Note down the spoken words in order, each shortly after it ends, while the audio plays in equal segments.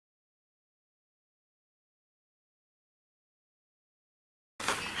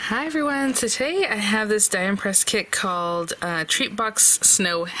Hi everyone, so today I have this die and press kit called Treat Box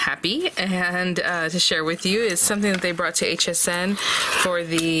Snow Happy, and to share with you is something that they brought to HSN for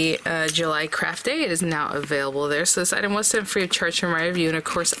the July craft day. It is now available there, so this item was sent free of charge from my review, and of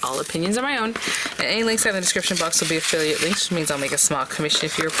course all opinions are my own. And any links I have in the description box will be affiliate links, which means I'll make a small commission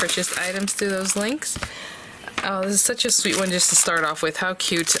if you purchased items through those links. Oh, this is such a sweet one just to start off with. How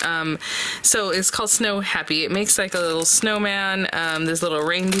cute. So it's called Snow Happy. It makes like a little snowman. There's little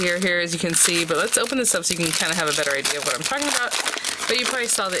reindeer here, as you can see. But let's open this up so you can kind of have a better idea of what I'm talking about. But you probably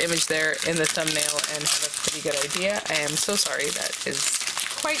saw the image there in the thumbnail and have a pretty good idea. I am so sorry. That is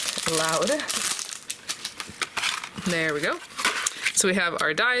quite loud. There we go. So we have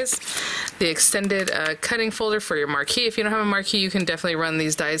our dies, the extended cutting folder for your marquee. If you don't have a marquee, you can definitely run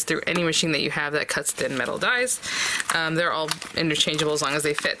these dies through any machine that you have that cuts thin metal dies. They're all interchangeable as long as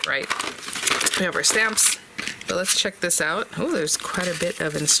they fit, right? We have our stamps, but let's check this out. Oh, there's quite a bit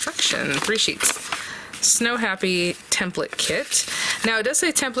of instruction. 3 sheets. Snow Happy template kit. Now it does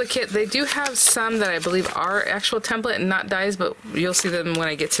say template kit. They do have some that I believe are actual template and not dies, but you'll see them when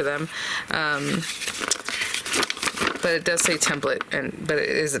I get to them. But it does say template, but it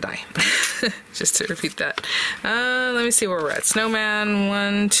is a die. Just to repeat that. Let me see where we're at. Snowman,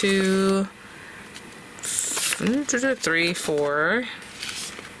 1, 2, 3, 4.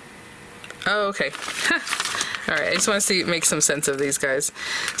 Oh, okay. Alright, I just want to see, make some sense of these guys.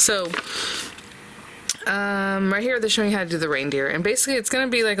 So, right here they're showing you how to do the reindeer, and basically it's going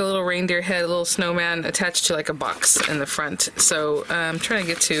to be like a little reindeer head, a little snowman attached to like a box in the front. So I'm trying to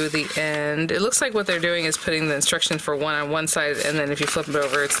get to the end. It looks like what they're doing is putting the instructions for one on one side, and then if you flip it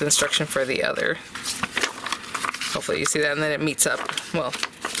over it's the instruction for the other. Hopefully you see that, and then it meets up. Well,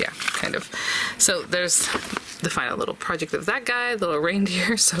 yeah, kind of. So there's the final little project of that guy, little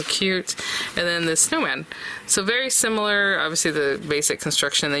reindeer, so cute, and then the snowman. So very similar, obviously the basic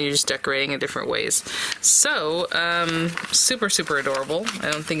construction, then you're just decorating in different ways. So super adorable.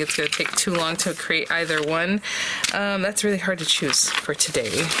 I don't think it's going to take too long to create either one. That's really hard to choose for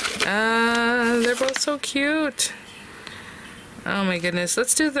today. They're both so cute. Oh my goodness,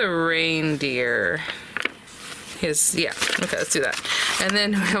 let's do the reindeer. Yeah, okay, let's do that. And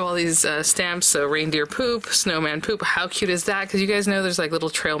then we have all these stamps, so reindeer poop, snowman poop. How cute is that? Because you guys know there's like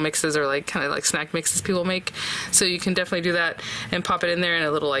little trail mixes or like kind of like snack mixes people make. So you can definitely do that and pop it in there in a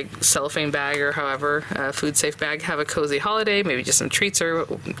little like cellophane bag or however, food safe bag. Have a cozy holiday, maybe just some treats or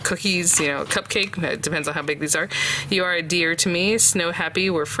cookies, you know, a cupcake. It depends on how big these are. You are a dear to me. Snow happy,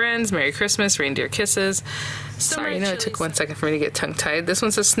 we're friends. Merry Christmas, reindeer kisses. Sorry, you know, it took 1 second for me to get tongue-tied. This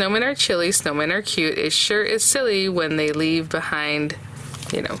one says, snowmen are chilly, snowmen are cute. It sure is silly when they leave behind,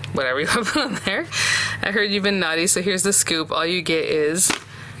 you know, whatever you have on there. I heard you've been naughty, so here's the scoop. All you get is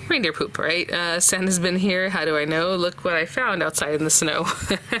reindeer poop, right? Santa's been here. How do I know? Look what I found outside in the snow.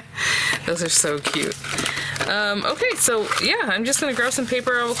 Those are so cute. Okay, so yeah, I'm just going to grab some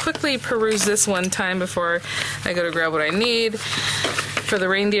paper. I will quickly peruse this one time before I go to grab what I need. For the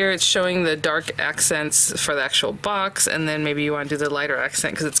reindeer, it's showing the dark accents for the actual box, and then maybe you want to do the lighter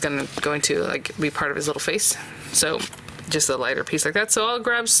accent because it's going to like be part of his little face. So just a lighter piece like that. So I'll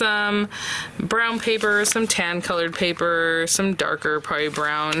grab some brown paper, some tan colored paper, some darker, probably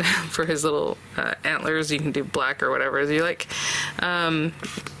brown for his little antlers. You can do black or whatever as you like. You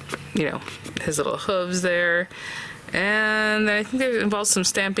know, his little hooves there. And I think it involves some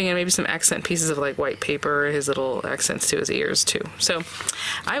stamping and maybe some accent pieces of like white paper, his little accents to his ears too. So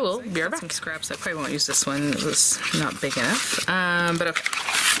I will be right back. Some scraps. I probably won't use this one. It was not big enough. But okay.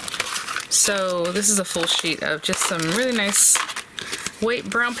 So this is a full sheet of just some really nice white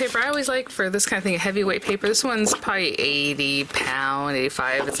brown paper. I always like for this kind of thing a heavyweight paper. This one's probably 80 pound,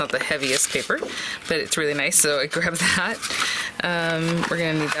 85. It's not the heaviest paper, but it's really nice. So I grabbed that. We're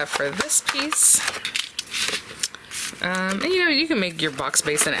gonna need that for this piece. And you know, you can make your box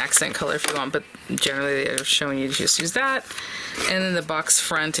base an accent color if you want, but generally they're showing you to just use that. And then the box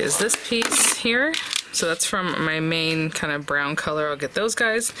front is this piece here. So that's from my main kind of brown color. I'll get those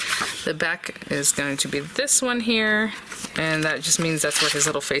guys. The back is going to be this one here, and that just means that's where his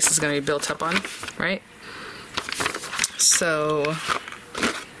little face is going to be built up on, right? So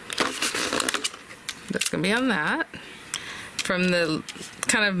that's going to be on that. From the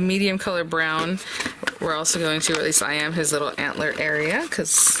kind of medium color brown, we're also going to, or at least I am, his little antler area,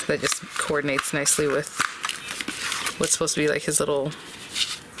 because that just coordinates nicely with what's supposed to be like his little, I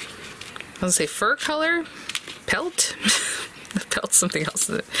was gonna say fur color? Pelt? Pelt's something else,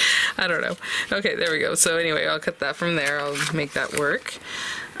 isn't it? I don't know. Okay, there we go. So anyway, I'll cut that from there. I'll make that work.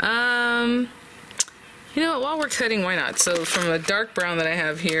 You know what, while we're cutting, why not? So from the dark brown that I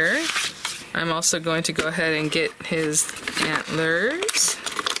have here, I'm also going to go ahead and get his antlers.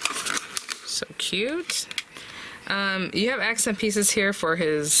 So cute. You have accent pieces here for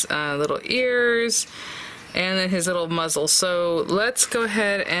his little ears and then his little muzzle. So let's go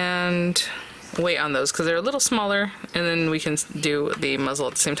ahead and wait on those because they're a little smaller, and then we can do the muzzle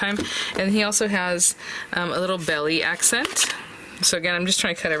at the same time. And he also has a little belly accent. So again, I'm just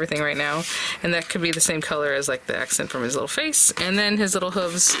trying to cut everything right now, and that could be the same color as like the accent from his little face, and then his little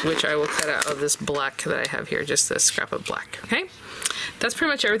hooves, which I will cut out of this black that I have here, just a scrap of black. Okay, that's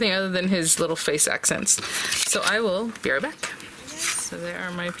pretty much everything other than his little face accents. So I will be right back. So there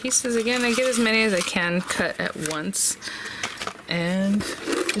are my pieces again. I get as many as I can cut at once, and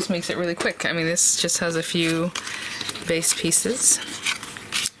just makes it really quick. I mean, this just has a few base pieces.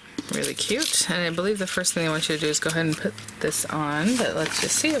 Really cute. And I believe the first thing I want you to do is go ahead and put this on, but let's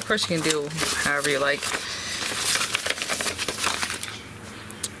just see. Of course you can do however you like.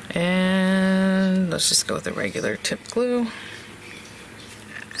 And let's just go with the regular tip glue.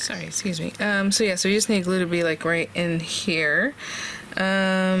 Sorry, excuse me. So yeah, so you just need glue to be like right in here. So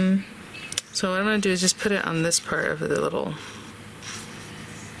what I'm going to do is just put it on this part of the little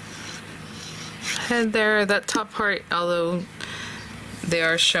head there. That top part, although they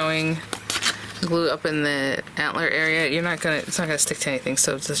are showing glue up in the antler area, it's not gonna stick to anything,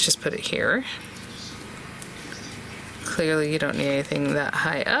 so let's just put it here. Clearly you don't need anything that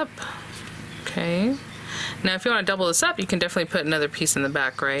high up. Okay. Now if you want to double this up, you can definitely put another piece in the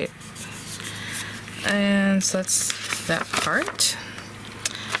back, right? And so that's that part.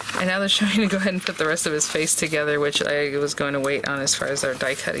 And now they're showing you to go ahead and put the rest of his face together, which I was going to wait on as far as our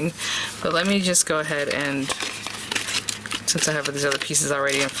die cutting. But let me just go ahead and, since I have these other pieces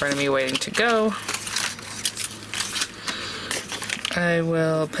already in front of me waiting to go, I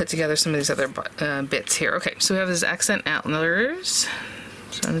will put together some of these other bits here. Okay, so we have his accent antlers.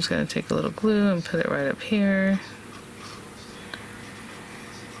 So I'm just going to take a little glue and put it right up here.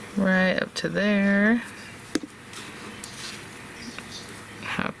 Right up to there.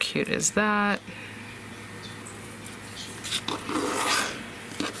 How cute is that?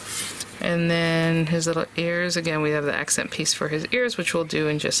 And then his little ears, again, we have the accent piece for his ears, which we'll do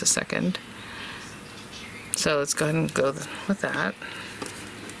in just a second. So let's go ahead and go with that.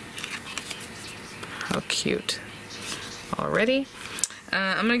 How cute. Already.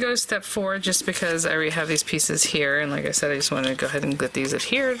 I'm going to go to step 4 just because I already have these pieces here, and like I said, I just want to go ahead and get these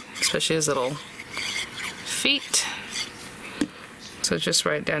adhered, especially his little feet. So just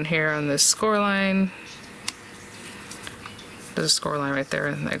right down here on this score line. There's a score line right there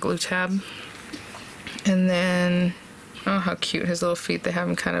in that glue tab. And then, oh how cute, his little feet, they have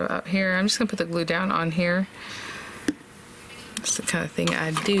them kind of out here. I'm just going to put the glue down on here. That's the kind of thing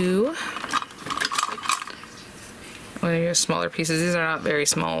I do when you have smaller pieces. These are not very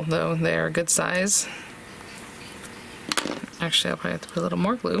small though, they're a good size. Actually, I'll probably have to put a little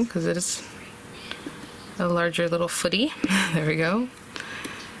more glue because it is a larger little footy. There we go.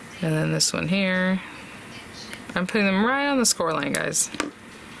 And then this one here. I'm putting them right on the score line, guys.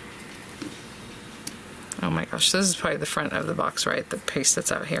 Oh my gosh, this is probably the front of the box, right? The piece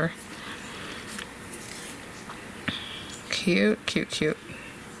that's out here. Cute, cute, cute.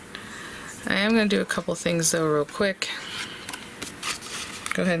 I am going to do a couple things though real quick.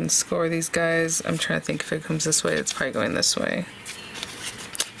 Go ahead and score these guys. I'm trying to think if it comes this way. It's probably going this way.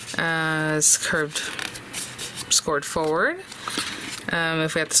 It's curved, scored forward.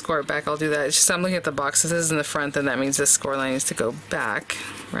 If we have to score it back, I'll do that. It's just I'm looking at the box. This is in the front, then that means this score line needs to go back,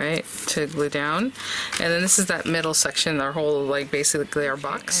 right, to glue down. And then this is that middle section, our whole, like, basically our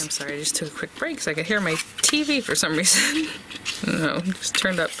box. I'm sorry, I just took a quick break because I could hear my TV for some reason. I don't know, just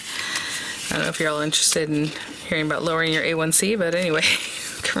turned up. I don't know if you're all interested in hearing about lowering your A1C, but anyway,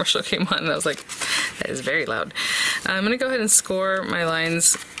 commercial came on and I was like, that is very loud. I'm going to go ahead and score my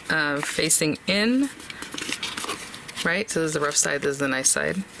lines facing in. Right, so this is the rough side, this is the nice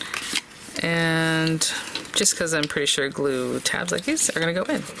side. And just because I'm pretty sure glue tabs like these are going to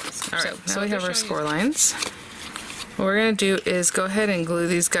go in. Alright, so we have our score lines. What we're going to do is go ahead and glue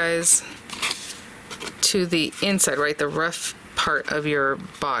these guys to the inside, right, the rough part of your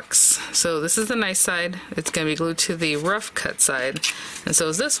box. So this is the nice side, it's going to be glued to the rough cut side. And so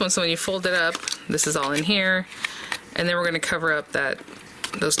is this one, so when you fold it up, this is all in here. And then we're going to cover up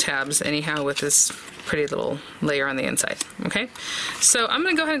those tabs anyhow with this pretty little layer on the inside. Okay, so I'm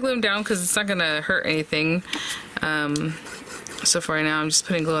gonna go ahead and glue them down because it's not gonna hurt anything. So for right now, I'm just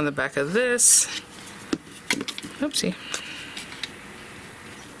putting glue on the back of this. Oopsie.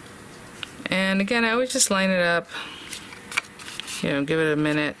 And again, I always just line it up. You know, give it a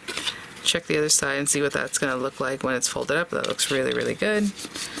minute, check the other side, and see what that's gonna look like when it's folded up. That looks really, really good.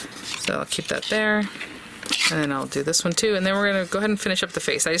 So I'll keep that there. And then I'll do this one too, and then we're going to go ahead and finish up the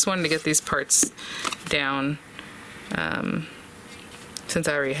face. I just wanted to get these parts down since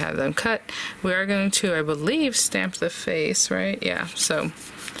I already have them cut. We are going to, I believe, stamp the face, right? Yeah, so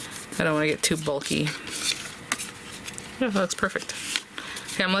I don't want to get too bulky. Yeah, that looks perfect.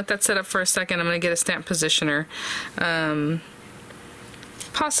 Okay, I'm going to let that set up for a second. I'm going to get a stamp positioner.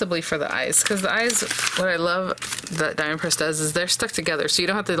 Possibly for the eyes, because the eyes, what I love that Diamond Press does is they're stuck together, so you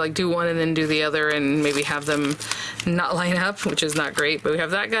don't have to like do one and then do the other and maybe have them not line up, which is not great. But we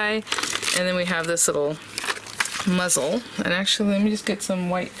have that guy, and then we have this little muzzle. And actually, let me just get some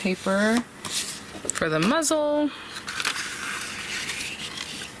white paper for the muzzle,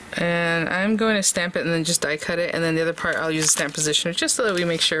 and I'm going to stamp it and then just die cut it, and then the other part I'll use a stamp positioner just so that we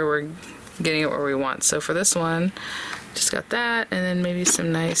make sure we're getting it where we want. So for this one, just got that, and then maybe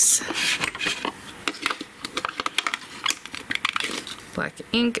some nice black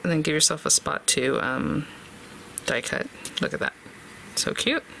ink, and then give yourself a spot to die cut. Look at that, so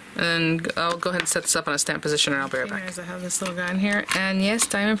cute. And I'll go ahead and set this up on a stamp positioner, and I'll be right back. I have this little guy in here, and yes,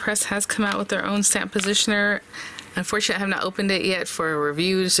 Diamond Press has come out with their own stamp positioner. Unfortunately, I have not opened it yet for a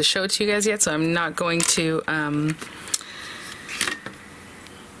review to show it to you guys yet, so I'm not going to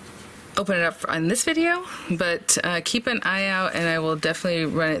open it up on this video, but keep an eye out, and I will definitely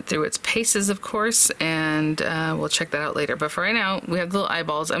run it through its paces, of course, and we'll check that out later. But for right now, we have the little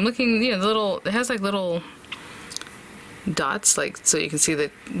eyeballs. I'm looking, you know, the little, it has like little dots, like, so you can see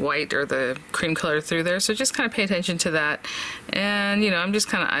the white or the cream color through there, so just kind of pay attention to that. And, you know, I'm just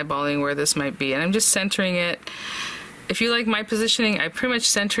kind of eyeballing where this might be, and I'm just centering it. If you like my positioning, I pretty much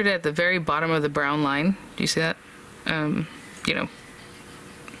centered it at the very bottom of the brown line. Do you see that? You know,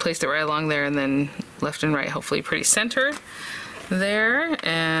 placed it right along there, and then left and right, hopefully pretty center there.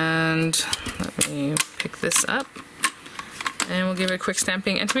 And let me pick this up, and we'll give it a quick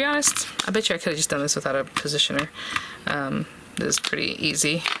stamping. And to be honest, I bet you I could have just done this without a positioner. This is pretty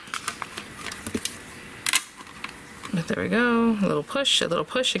easy. But there we go, a little push, a little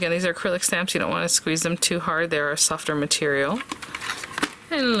push. Again, these are acrylic stamps, you don't want to squeeze them too hard. They're a softer material.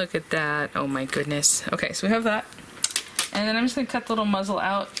 And look at that, oh my goodness. Okay, so we have that. And then I'm just going to cut the little muzzle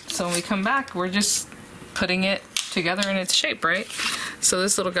out, so when we come back, we're just putting it together in its shape, right? So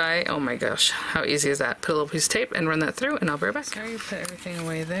this little guy, oh my gosh, how easy is that? Put a little piece of tape and run that through, and I'll be right back. Sorry, put everything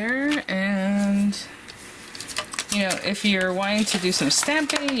away there, and you know, if you're wanting to do some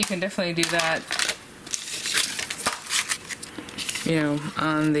stamping, you can definitely do that, you know,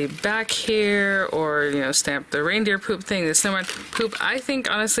 on the back here, or, you know, stamp the reindeer poop thing, the snowman poop. I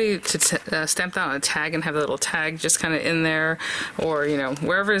think, honestly, to stamp that on a tag and have a little tag just kind of in there, or, you know,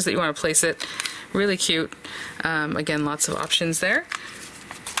 wherever it is that you want to place it. Really cute. Again, lots of options there.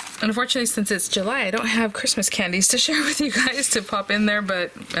 Unfortunately, since it's July, I don't have Christmas candies to share with you guys to pop in there,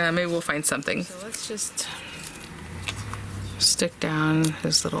 but maybe we'll find something. So let's just stick down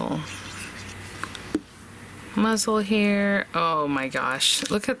his little muzzle here. Oh my gosh,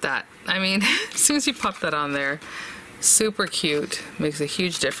 look at that. I mean, as soon as you pop that on there, super cute, makes a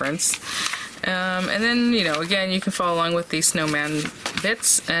huge difference. And then, you know, again, you can follow along with these snowman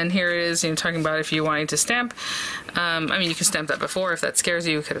bits, and here it is, you know, talking about if you wanted to stamp. I mean, you can stamp that before. If that scares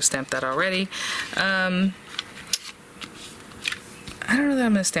you, you could have stamped that already. I don't know that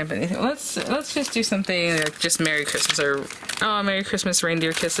I'm gonna stamp anything. Let's just do something like just Merry Christmas, or oh, Merry Christmas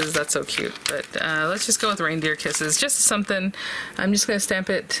reindeer kisses. That's so cute. But let's just go with reindeer kisses. Just something. I'm just gonna stamp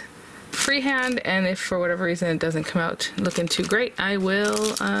it freehand, and if for whatever reason it doesn't come out looking too great, I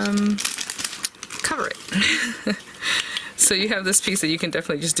will cover it. So you have this piece that you can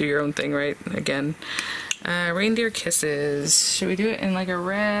definitely just do your own thing, right? Again, reindeer kisses. Should we do it in like a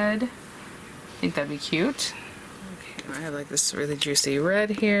red? I think that'd be cute. I have like this really juicy red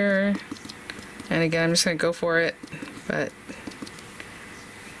here, and again, I'm just going to go for it, but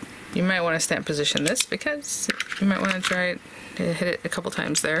you might want to stamp position this because you might want to try it, hit it a couple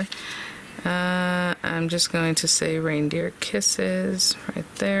times there. I'm just going to say reindeer kisses right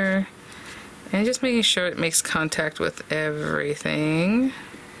there, and just making sure it makes contact with everything.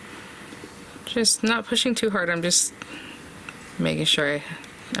 Just not pushing too hard, I'm just making sure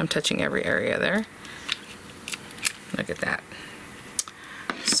I'm touching every area there. Look at that.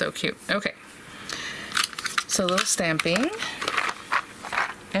 So cute. Okay. So a little stamping.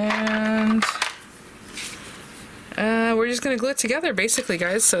 And we're just going to glue it together, basically,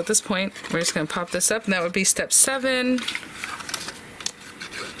 guys. So at this point, we're just going to pop this up, and that would be step 7.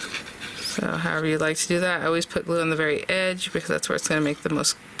 So however you'd like to do that. I always put glue on the very edge because that's where it's going to make the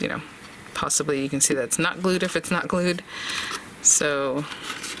most, you know, possibly you can see that it's not glued if it's not glued. So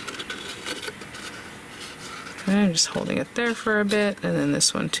I'm just holding it there for a bit, and then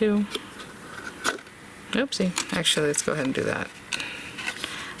this one too. Oopsie. Actually, let's go ahead and do that.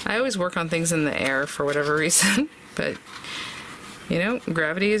 I always work on things in the air for whatever reason, but you know,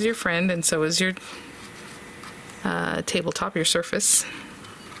 gravity is your friend, and so is your tabletop, your surface.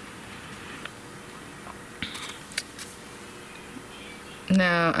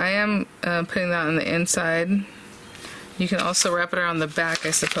 Now, I am putting that on the inside. You can also wrap it around the back,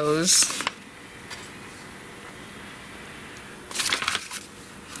 I suppose.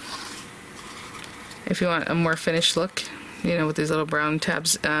 If you want a more finished look, you know, with these little brown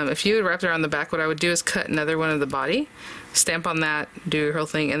tabs. If you had wrapped it around the back, what I would do is cut another one of the body, stamp on that, do your whole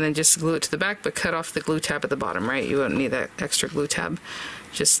thing, and then just glue it to the back, but cut off the glue tab at the bottom, right? You won't need that extra glue tab.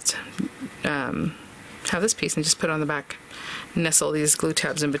 Just have this piece and just put it on the back. Nestle these glue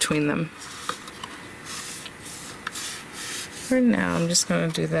tabs in between them. For now, I'm just going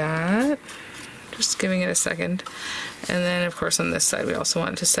to do that. Just giving it a second. And then, of course, on this side, we also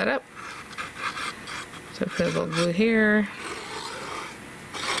want it to set up. So put a little glue here,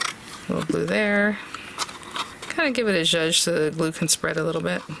 a little glue there. Kind of give it a zhuzh so the glue can spread a little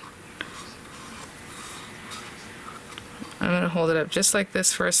bit. I'm going to hold it up just like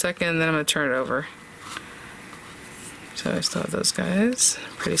this for a second, and then I'm going to turn it over. So I still have those guys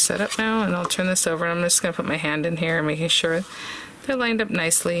pretty set up now, and I'll turn this over, and I'm just going to put my hand in here, making sure they're lined up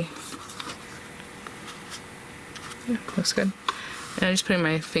nicely. Yeah, looks good. And I'm just putting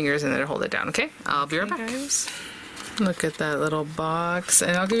my fingers in there to hold it down, okay? I'll be right back. Guys. Look at that little box.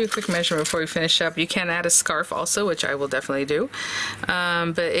 And I'll give you a quick measurement before we finish up. You can add a scarf also, which I will definitely do.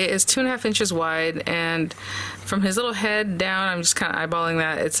 But it is 2.5 inches wide, and from his little head down, I'm just kind of eyeballing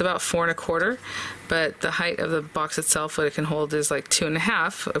that. It's about 4.25, but the height of the box itself, what it can hold, is like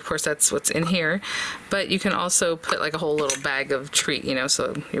 2.5. Of course, that's what's in here. But you can also put like a whole little bag of treat, you know,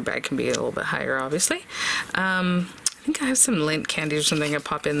 so your bag can be a little bit higher, obviously. I think I have some lint candy or something I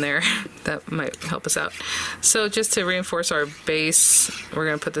pop in there that might help us out. So just to reinforce our base, we're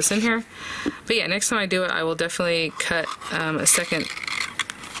going to put this in here. But yeah, next time I do it, I will definitely cut a second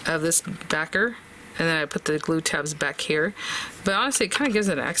of this backer, and then I put the glue tabs back here. But honestly, it kind of gives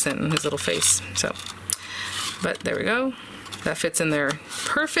it an accent in his little face. So, but there we go. That fits in there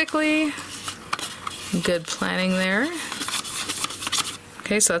perfectly. Good planning there.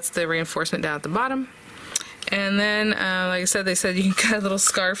 Okay, so that's the reinforcement down at the bottom. And then, like I said, they said you can cut a little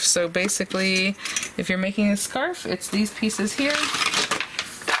scarf. So basically, if you're making a scarf, it's these pieces here.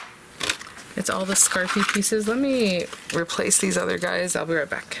 It's all the scarfy pieces. Let me replace these other guys. I'll be right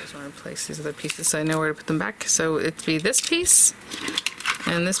back. I just want to replace these other pieces so I know where to put them back. So it'd be this piece,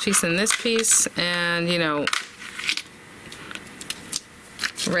 and this piece, and this piece. And, you know,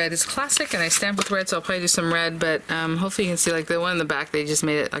 red is classic, and I stamp with red, so I'll probably do some red, but hopefully you can see, like the one in the back, they just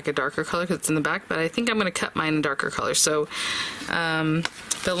made it like a darker color because it's in the back, but I think I'm going to cut mine a darker color. So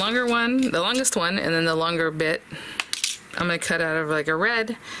the longer one, the longest one, and then the longer bit, I'm going to cut out of like a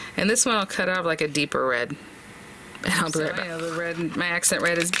red, and this one I'll cut out of like a deeper red. And I'll be right back. The red, my accent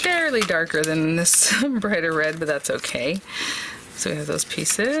red is barely darker than this brighter red, but that's okay. So we have those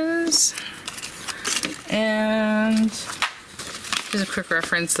pieces, and just a quick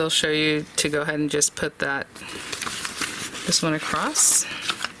reference, they'll show you to go ahead and just put this one across.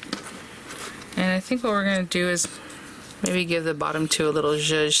 And I think what we're going to do is maybe give the bottom two a little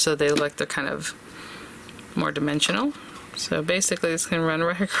zhuzh so they look like they're kind of more dimensional. So basically it's going to run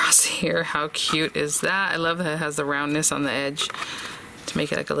right across here. How cute is that? I love that it has the roundness on the edge to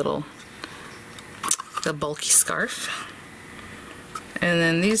make it like a little bulky scarf. And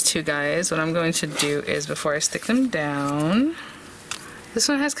then these two guys, what I'm going to do is, before I stick them down, this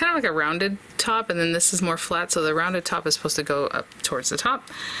one has kind of like a rounded top, and then this is more flat, so the rounded top is supposed to go up towards the top.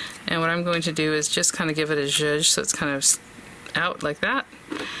 And what I'm going to do is just kind of give it a zhuzh so it's kind of out like that.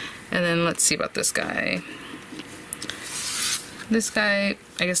 And then let's see about this guy. This guy,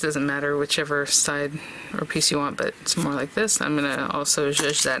 I guess it doesn't matter whichever side or piece you want, but it's more like this. I'm going to also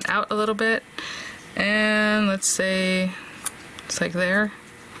zhuzh that out a little bit. And let's say it's like there.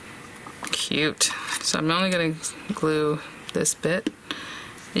 Cute. So I'm only going to glue this bit.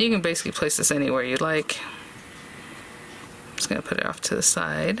 And you can basically place this anywhere you'd like. I'm just going to put it off to the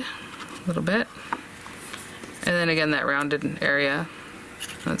side a little bit. And then again, that rounded area.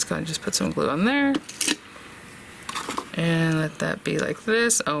 Let's go and just put some glue on there. And let that be like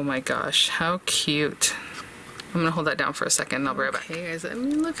this. Oh my gosh, how cute. I'm going to hold that down for a second and I'll be right back. Okay guys, I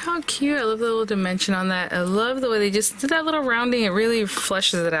mean, look how cute. I love the little dimension on that. I love the way they just did that little rounding. It really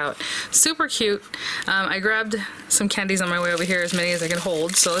fleshes it out. Super cute. I grabbed some candies on my way over here, as many as I can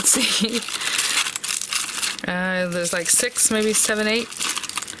hold. So let's see. There's like 6, maybe 7, 8.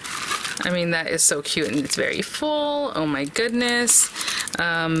 I mean, that is so cute, and it's very full. Oh my goodness.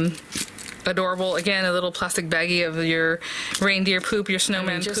 adorable. Again, a little plastic baggie of your reindeer poop, your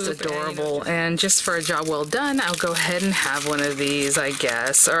snowman just poop. adorable. And just for a job well done, I'll go ahead and have one of these, I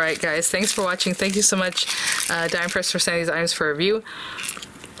guess. All right, guys, thanks for watching. Thank you so much, Dime Press, for sending these items for review.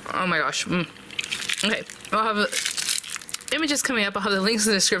 Oh my gosh. Okay, I'll have images coming up. I'll have the links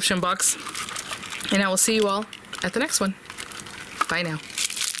in the description box. And I will see you all at the next one. Bye now.